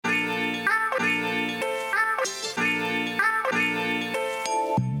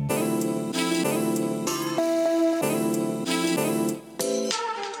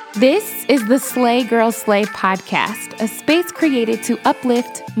This is the Slay Girl Slay podcast, a space created to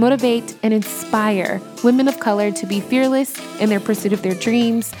uplift, motivate, and inspire women of color to be fearless in their pursuit of their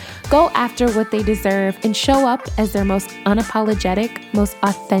dreams, go after what they deserve, and show up as their most unapologetic, most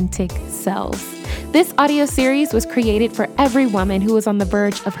authentic selves. This audio series was created for every woman who is on the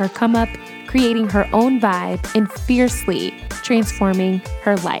verge of her come up, creating her own vibe, and fiercely transforming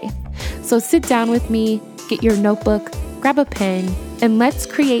her life. So sit down with me, get your notebook, grab a pen, and let's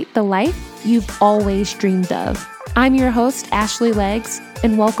create the life you've always dreamed of. I'm your host, Ashley Leggs,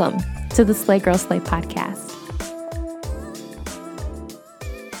 and welcome to the Slay Girl Slay podcast.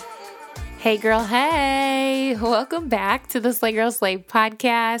 Hey girl, hey! Welcome back to the Slay Girl Slay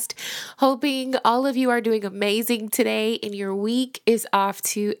podcast. Hoping all of you are doing amazing today and your week is off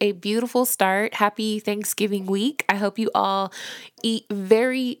to a beautiful start. Happy Thanksgiving week. I hope you all eat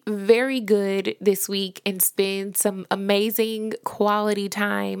very, very good this week and spend some amazing quality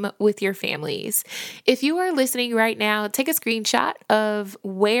time with your families. If you are listening right now, take a screenshot of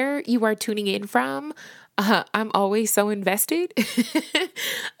where you are tuning in from. I'm always so invested,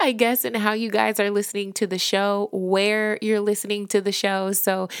 I guess, in how you guys are listening to the show, where you're listening to the show.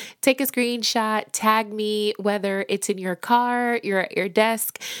 So take a screenshot, tag me, whether it's in your car, you're at your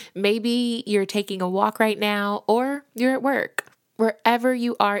desk, maybe you're taking a walk right now, or you're at work. Wherever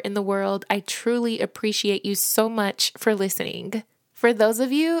you are in the world, I truly appreciate you so much for listening. For those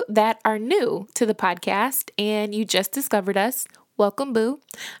of you that are new to the podcast and you just discovered us, welcome, boo.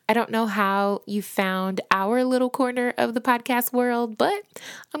 I don't know how you found our little corner of the podcast world, but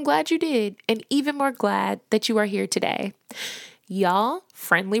I'm glad you did, and even more glad that you are here today. Y'all,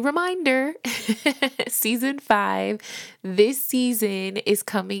 friendly reminder, season 5, this season is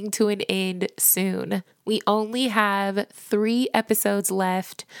coming to an end soon. We only have 3 episodes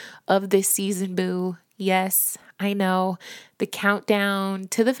left of this season, boo. Yes, I know. The countdown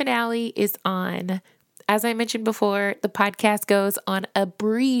to the finale is on. As I mentioned before, the podcast goes on a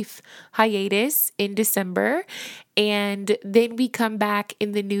brief hiatus in December, and then we come back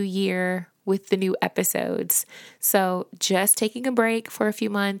in the new year with the new episodes. So just taking a break for a few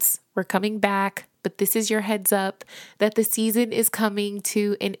months. We're coming back, but this is your heads up that the season is coming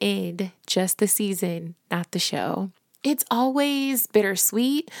to an end. Just the season, not the show. It's always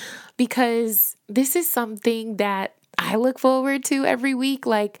bittersweet because this is something that I look forward to every week.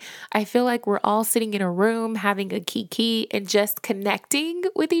 Like, I feel like we're all sitting in a room having a kiki and just connecting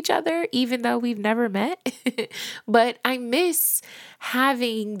with each other, even though we've never met. But I miss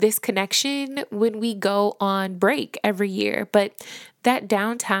having this connection when we go on break every year. But that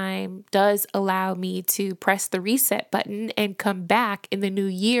downtime does allow me to press the reset button and come back in the new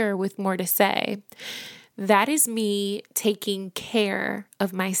year with more to say. That is me taking care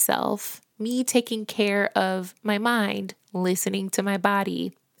of myself. Me taking care of my mind, listening to my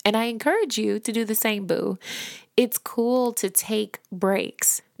body. And I encourage you to do the same, boo. It's cool to take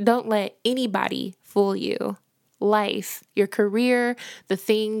breaks. Don't let anybody fool you. Life, your career, the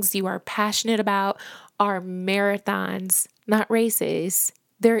things you are passionate about are marathons, not races.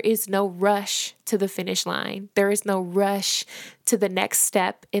 There is no rush to the finish line. There is no rush to the next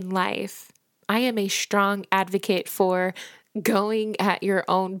step in life. I am a strong advocate for going at your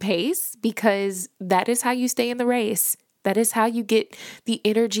own pace because that is how you stay in the race. That is how you get the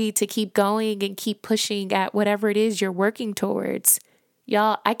energy to keep going and keep pushing at whatever it is you're working towards.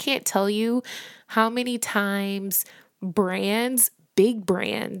 Y'all, I can't tell you how many times brands, big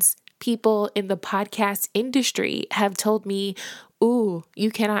brands, people in the podcast industry have told me, ooh,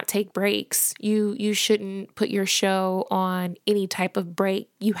 you cannot take breaks. You shouldn't put your show on any type of break.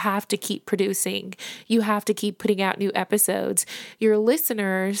 You have to keep producing. You have to keep putting out new episodes. Your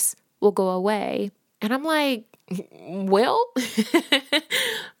listeners will go away. And I'm like, well,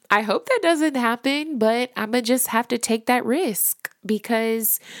 I hope that doesn't happen, but I'm going to just have to take that risk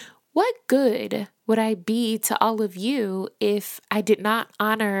because what good would I be to all of you if I did not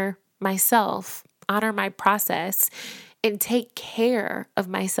honor myself, honor my process, and take care of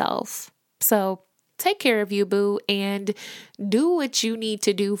myself? So take care of you, boo, and do what you need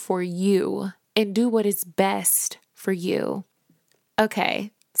to do for you and do what is best for you.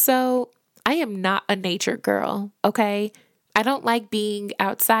 Okay, so I am not a nature girl, okay? I don't like being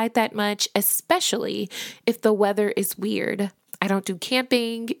outside that much, especially if the weather is weird. I don't do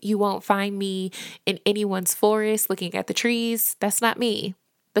camping. You won't find me in anyone's forest looking at the trees. That's not me.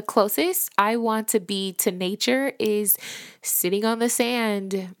 The closest I want to be to nature is sitting on the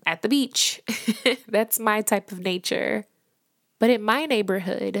sand at the beach. That's my type of nature. But in my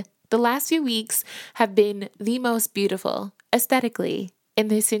neighborhood, the last few weeks have been the most beautiful aesthetically in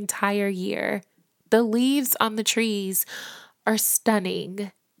this entire year. The leaves on the trees are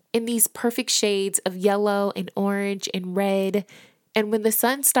stunning. in these perfect shades of yellow and orange and red. And when the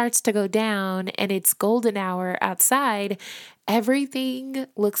sun starts to go down and it's golden hour outside, everything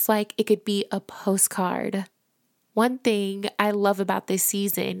looks like it could be a postcard. One thing I love about this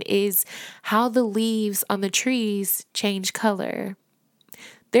season is how the leaves on the trees change color.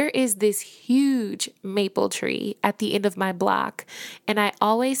 There is this huge maple tree at the end of my block, and I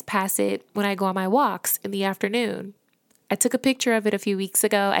always pass it when I go on my walks in the afternoon. I took a picture of it a few weeks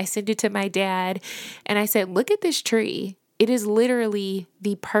ago. I sent it to my dad, and I said, "Look at this tree. It is literally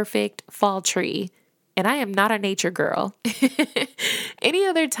the perfect fall tree." And I am not a nature girl. Any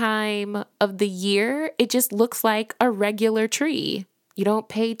other time of the year, it just looks like a regular tree. You don't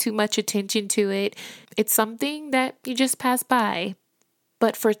pay too much attention to it. It's something that you just pass by.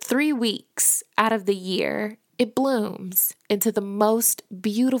 But for 3 weeks out of the year, it blooms into the most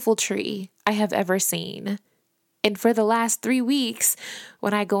beautiful tree I have ever seen. And for the last 3 weeks,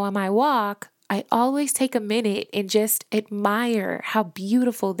 when I go on my walk, I always take a minute and just admire how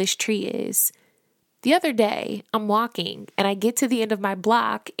beautiful this tree is. The other day, I'm walking and I get to the end of my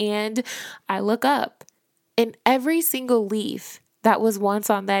block and I look up, and every single leaf that was once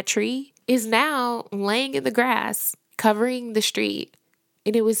on that tree is now laying in the grass, covering the street.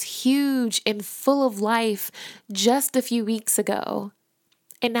 And it was huge and full of life just a few weeks ago.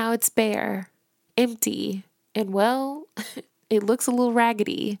 And now it's bare, empty, and well, it looks a little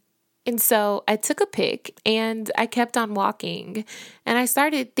raggedy. And so I took a pic and I kept on walking, and I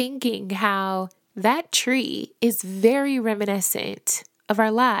started thinking how that tree is very reminiscent of our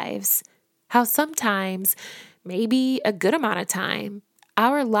lives. How sometimes, maybe a good amount of time,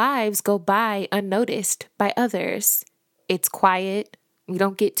 our lives go by unnoticed by others. It's quiet. We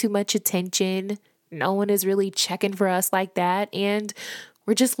don't get too much attention. No one is really checking for us like that. And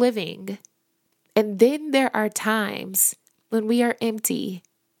we're just living. And then there are times when we are empty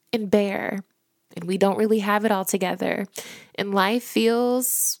and bare, and we don't really have it all together, and life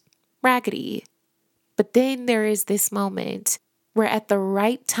feels raggedy. But then there is this moment where at the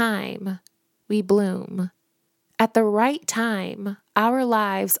right time, we bloom. At the right time, our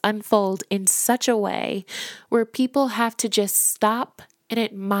lives unfold in such a way where people have to just stop and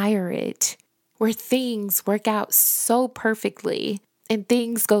admire it, where things work out so perfectly and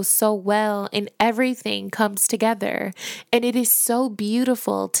things go so well and everything comes together. And it is so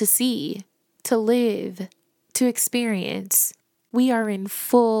beautiful to see, to live, to experience. We are in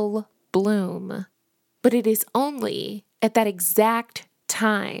full bloom. But it is only at that exact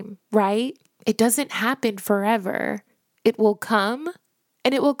time, right? It doesn't happen forever. It will come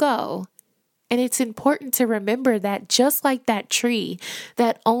and it will go. And it's important to remember that just like that tree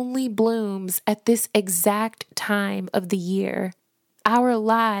that only blooms at this exact time of the year, our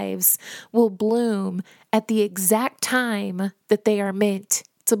lives will bloom at the exact time that they are meant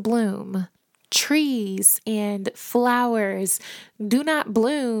to bloom. Trees and flowers do not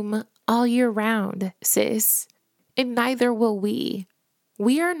bloom all year round, sis, and neither will we.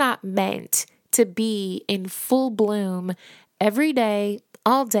 We are not meant to be in full bloom every day,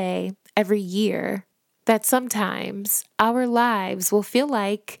 all day, every year. That sometimes our lives will feel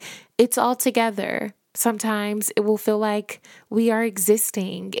like it's all together. Sometimes it will feel like we are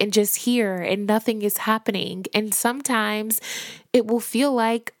existing and just here and nothing is happening. And sometimes it will feel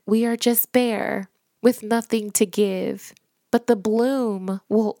like we are just bare with nothing to give. But the bloom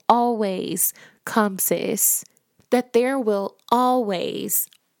will always come, sis. That there will always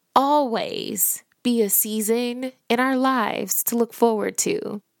be a season in our lives to look forward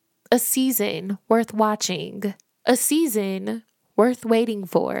to. A season worth watching. A season worth waiting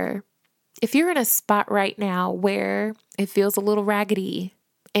for. If you're in a spot right now where it feels a little raggedy,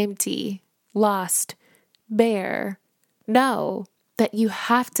 empty, lost, bare, know that you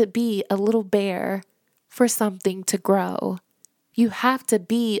have to be a little bare for something to grow. You have to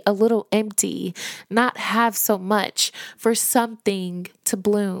be a little empty, not have so much for something to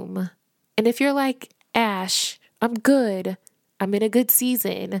bloom. And if you're like, Ash, I'm good. I'm in a good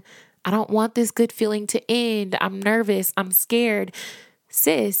season. I don't want this good feeling to end. I'm nervous. I'm scared.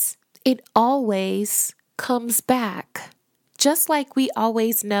 Sis, it always comes back. Just like we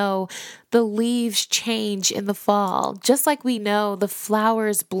always know the leaves change in the fall, just like we know the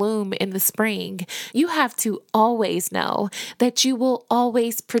flowers bloom in the spring, you have to always know that you will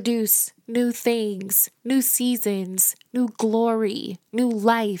always produce new things, new seasons, new glory, new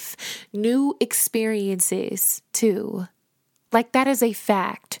life, new experiences too. Like that is a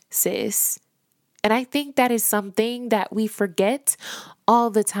fact, sis. And I think that is something that we forget all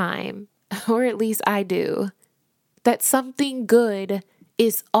the time, or at least I do. That something good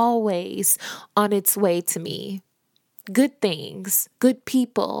is always on its way to me. good things, good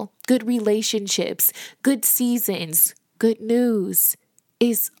people, good relationships, good seasons, good news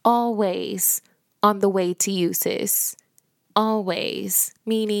is always on the way to you, sis. Always,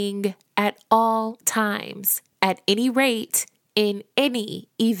 meaning at all times, at any rate, in any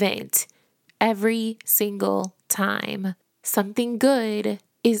event, every single time. Something good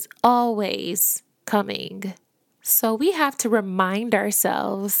is always coming. So we have to remind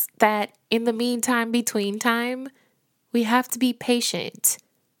ourselves that in the meantime, between time, we have to be patient.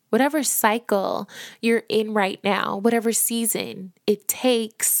 Whatever cycle you're in right now, whatever season, it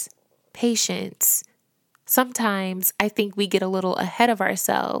takes patience. Sometimes I think we get a little ahead of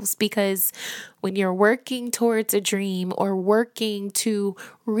ourselves because when you're working towards a dream or working to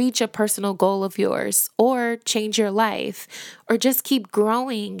reach a personal goal of yours or change your life or just keep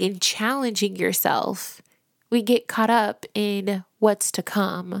growing and challenging yourself, we get caught up in what's to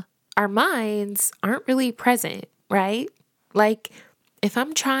come. Our minds aren't really present, right? Like, if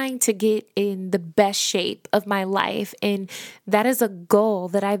I'm trying to get in the best shape of my life, and that is a goal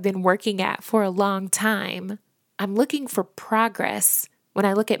that I've been working at for a long time, I'm looking for progress when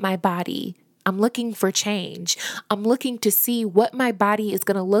I look at my body. I'm looking for change. I'm looking to see what my body is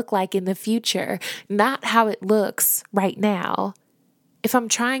going to look like in the future, not how it looks right now. If I'm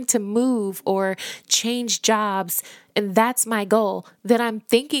trying to move or change jobs and that's my goal, then I'm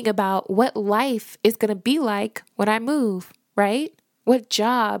thinking about what life is going to be like when I move, right? What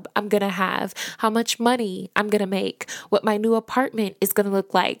job I'm going to have, how much money I'm going to make, what my new apartment is going to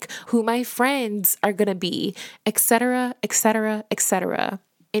look like, who my friends are going to be, etc., etc., etc.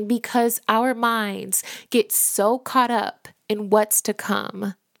 And because our minds get so caught up in what's to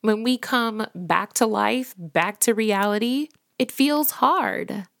come, when we come back to life, back to reality, it feels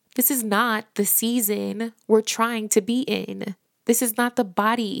hard. This is not the season we're trying to be in. This is not the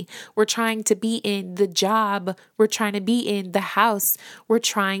body we're trying to be in, the job we're trying to be in, the house we're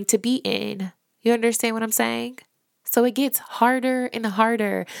trying to be in. You understand what I'm saying? So it gets harder and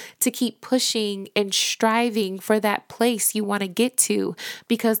harder to keep pushing and striving for that place you want to get to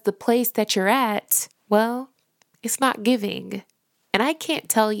because the place that you're at, well, it's not giving. And I can't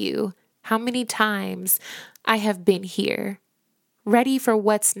tell you how many times I have been here, ready for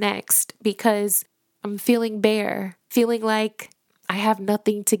what's next because I'm feeling bare, feeling like I have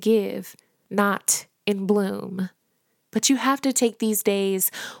nothing to give, not in bloom. But you have to take these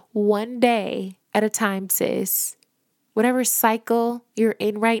days one day at a time, sis. Whatever cycle you're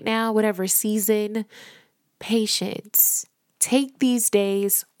in right now, whatever season, patience. Take these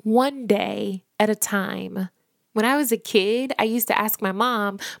days one day at a time. When I was a kid, I used to ask my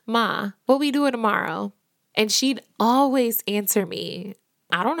mom, "Ma, what we doing tomorrow?" And she'd always answer me,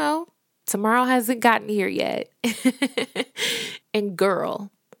 "I don't know. Tomorrow hasn't gotten here yet." And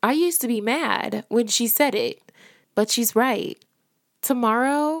girl, I used to be mad when she said it, but she's right.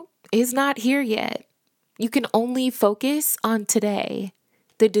 Tomorrow is not here yet. You can only focus on today.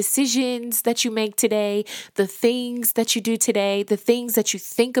 The decisions that you make today, the things that you do today, the things that you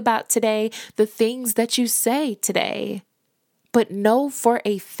think about today, the things that you say today. But know for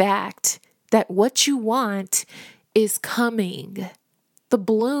a fact that what you want is coming. The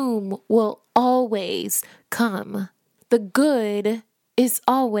bloom will always come. The good is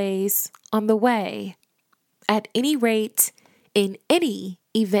always on the way. At any rate, in any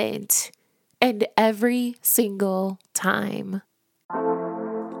event, and every single time.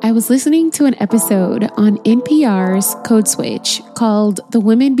 I was listening to an episode on NPR's Code Switch called The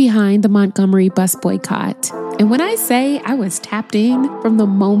Women Behind the Montgomery Bus Boycott. And when I say I was tapped in from the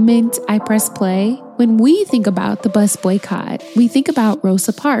moment I pressed play, when we think about the bus boycott, we think about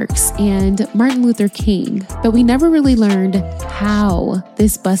Rosa Parks and Martin Luther King, but we never really learned how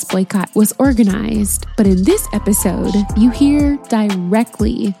this bus boycott was organized. But in this episode, you hear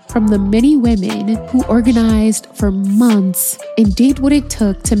directly from the many women who organized for months and did what it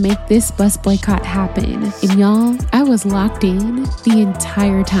took to make this bus boycott happen. And y'all, I was locked in the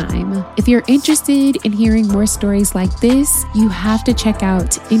entire time. If you're interested in hearing more stories like this, you have to check out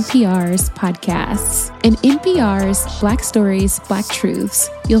NPR's podcasts. In NPR's Black Stories, Black Truths,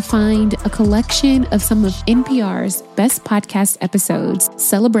 you'll find a collection of some of NPR's best podcast episodes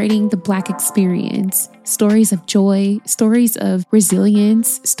celebrating the Black experience. Stories of joy, stories of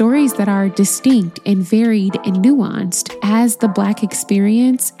resilience, stories that are distinct and varied and nuanced as the Black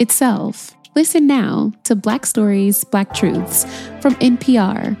experience itself. Listen now to Black Stories, Black Truths from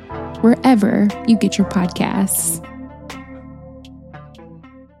NPR, wherever you get your podcasts.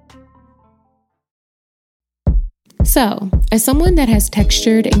 So, as someone that has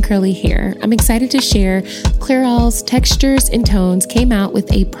textured and curly hair, I'm excited to share Clairol's Textures and Tones came out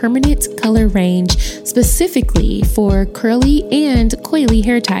with a permanent color range specifically for curly and coily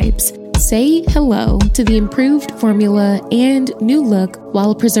hair types. Say hello to the improved formula and new look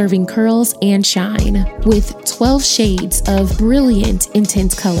while preserving curls and shine. With 12 shades of brilliant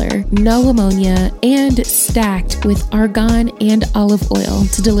intense color, no ammonia, and stacked with argan and olive oil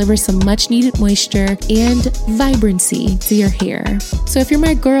to deliver some much needed moisture and vibrancy to your hair. So if you're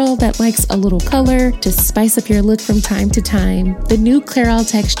my girl that likes a little color to spice up your look from time to time, the new Clairol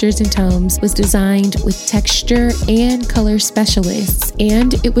Textures and Tones was designed with texture and color specialists,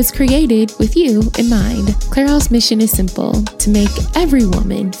 and it was created with you in mind. Clairol's mission is simple: to make every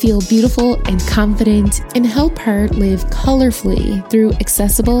woman feel beautiful and confident and help her live colorfully through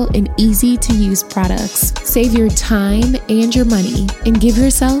accessible and easy to use products. Save your time and your money and give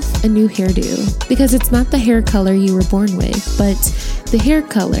yourself a new hairdo, because it's not the hair color you were born with, but the hair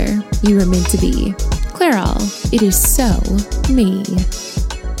color you were meant to be. Clairol, it is so me.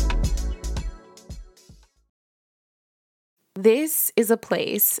 This is a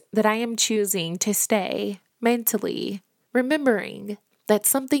place that I am choosing to stay mentally, remembering that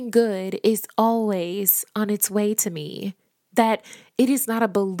something good is always on its way to me, that it is not a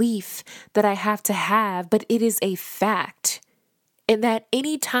belief that I have to have, but it is a fact. And that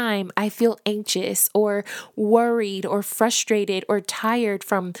anytime I feel anxious or worried or frustrated or tired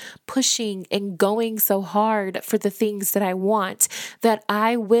from pushing and going so hard for the things that I want, that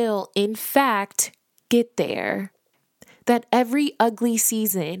I will, in fact, get there. That every ugly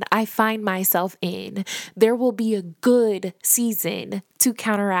season I find myself in, there will be a good season to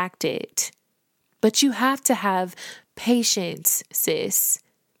counteract it. But you have to have patience, sis.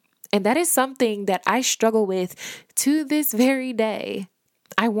 And that is something that I struggle with to this very day.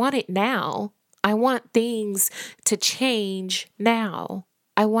 I want it now. I want things to change now.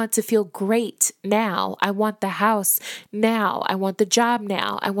 I want to feel great now. I want the house now. I want the job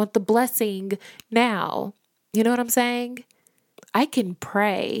now. I want the blessing now. You know what I'm saying? I can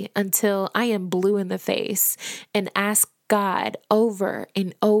pray until I am blue in the face and ask God over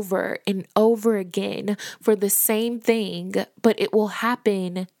and over and over again for the same thing, but it will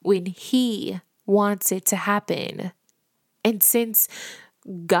happen when He wants it to happen. And since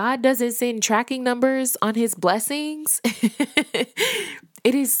God doesn't send tracking numbers on His blessings,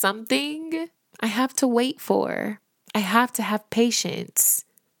 it is something I have to wait for. I have to have patience.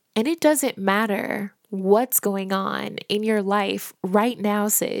 And it doesn't matter what's going on in your life right now,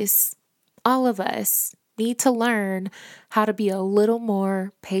 sis. All of us need to learn how to be a little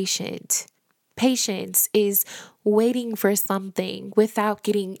more patient. Patience is waiting for something without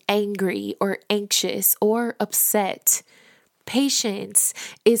getting angry or anxious or upset. Patience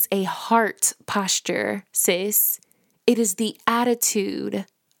is a heart posture, sis. It is the attitude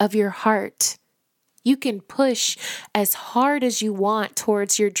of your heart. You can push as hard as you want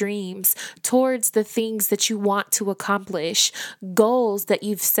towards your dreams, towards the things that you want to accomplish, goals that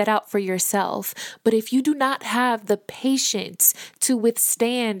you've set out for yourself. But if you do not have the patience to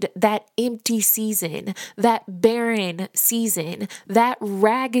withstand that empty season, that barren season, that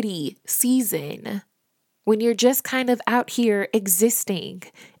raggedy season, when you're just kind of out here existing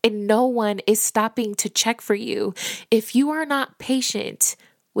and no one is stopping to check for you, if you are not patient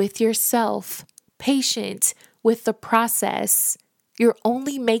with yourself, patient with the process, you're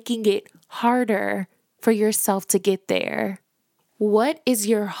only making it harder for yourself to get there. What is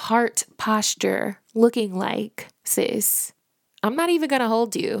your heart posture looking like, sis? I'm not even going to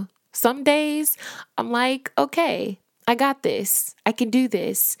hold you. Some days I'm like, okay, I got this. I can do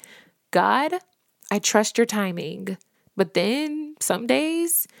this. God, I trust your timing. But then some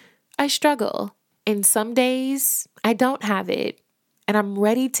days I struggle, and some days I don't have it. And I'm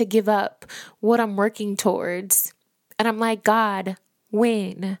ready to give up what I'm working towards. And I'm like, God,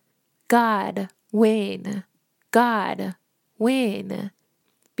 when? God, when? God, when?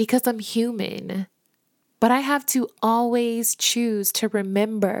 Because I'm human. But I have to always choose to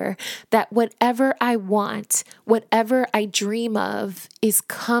remember that whatever I want, whatever I dream of is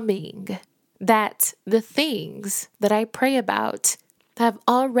coming. That the things that I pray about have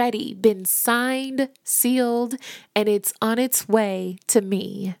already been signed, sealed, and it's on its way to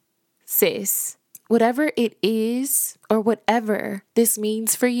me. Sis, whatever it is or whatever this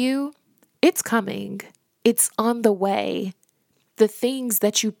means for you, it's coming. It's on the way. The things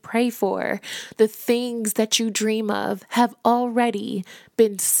that you pray for, the things that you dream of have already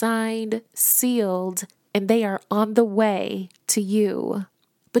been signed, sealed, and they are on the way to you.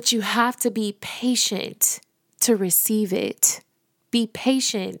 But you have to be patient to receive it. Be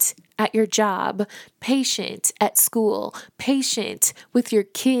patient at your job, patient at school, patient with your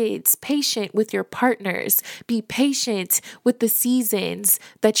kids, patient with your partners. Be patient with the seasons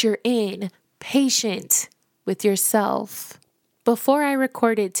that you're in, patient with yourself. Before I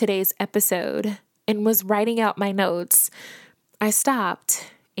recorded today's episode and was writing out my notes, I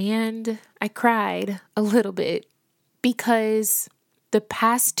stopped and I cried a little bit because the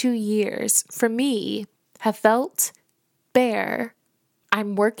past 2 years for me have felt bare.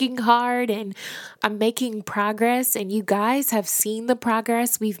 I'm working hard and I'm making progress, and you guys have seen the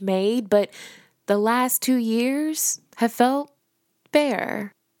progress we've made, but the last 2 years have felt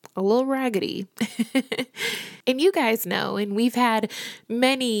bare, a little raggedy. And you guys know, and we've had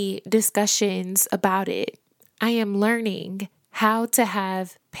many discussions about it. I am learning how to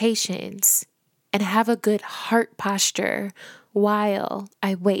have patience and have a good heart posture while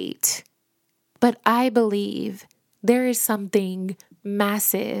I wait. But I believe there is something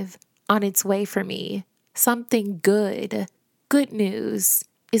massive on its way for me. Something good. Good news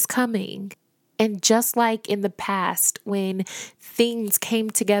is coming. And just like in the past, when things came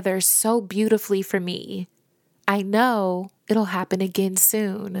together so beautifully for me, I know it'll happen again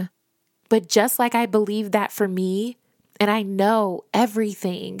soon. But just like I believe that for me, and I know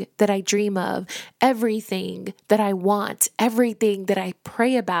everything that I dream of, everything that I want, everything that I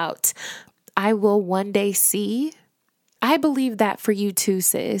pray about, I will one day see. I believe that for you too,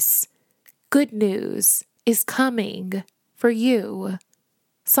 sis. Good news is coming for you.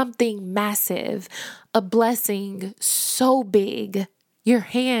 Something massive, a blessing so big, your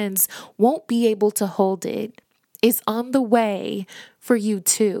hands won't be able to hold it, is on the way for you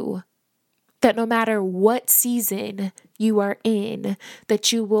too. That no matter what season you are in,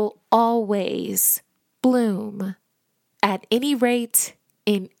 that you will always bloom at any rate,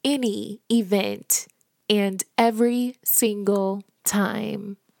 in any event, and every single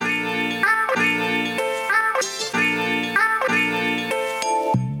time.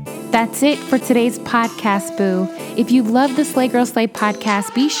 That's it for today's podcast, boo. If you love the Slay Girl Slay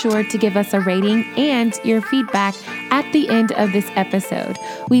podcast, be sure to give us a rating and your feedback at the end of this episode.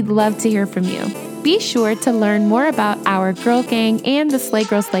 We'd love to hear from you. Be sure to learn more about our Girl Gang and the Slay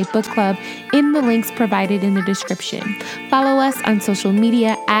Girl Slay Book Club in the links provided in the description. Follow us on social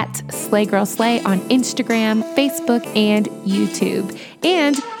media at Slay Girl Slay on Instagram, Facebook, and YouTube.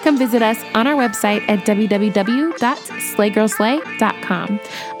 And come visit us on our website at www.slaygirlslay.com.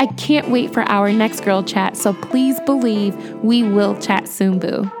 I can't wait for our next girl chat, so please believe we will chat soon,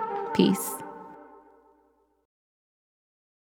 boo. Peace.